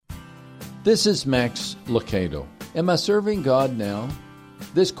This is Max Lucado. Am I serving God now?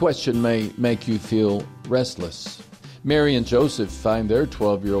 This question may make you feel restless. Mary and Joseph find their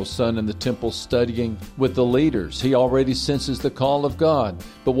 12-year-old son in the temple studying with the leaders. He already senses the call of God.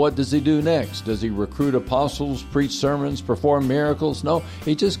 But what does he do next? Does he recruit apostles, preach sermons, perform miracles? No,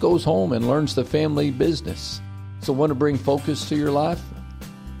 he just goes home and learns the family business. So want to bring focus to your life?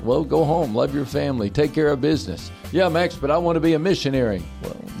 Well, go home, love your family, take care of business. Yeah, Max, but I want to be a missionary.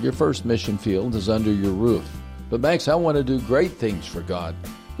 Well, your first mission field is under your roof. But Max, I want to do great things for God.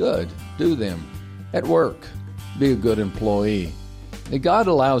 Good, do them. At work, be a good employee. And God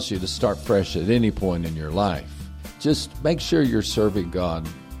allows you to start fresh at any point in your life. Just make sure you're serving God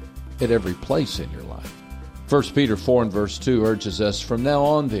at every place in your life. 1 Peter 4 and verse 2 urges us, from now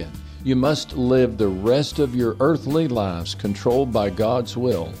on then, you must live the rest of your earthly lives controlled by God's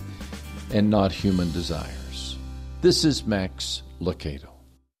will and not human desires. This is Max Lucado.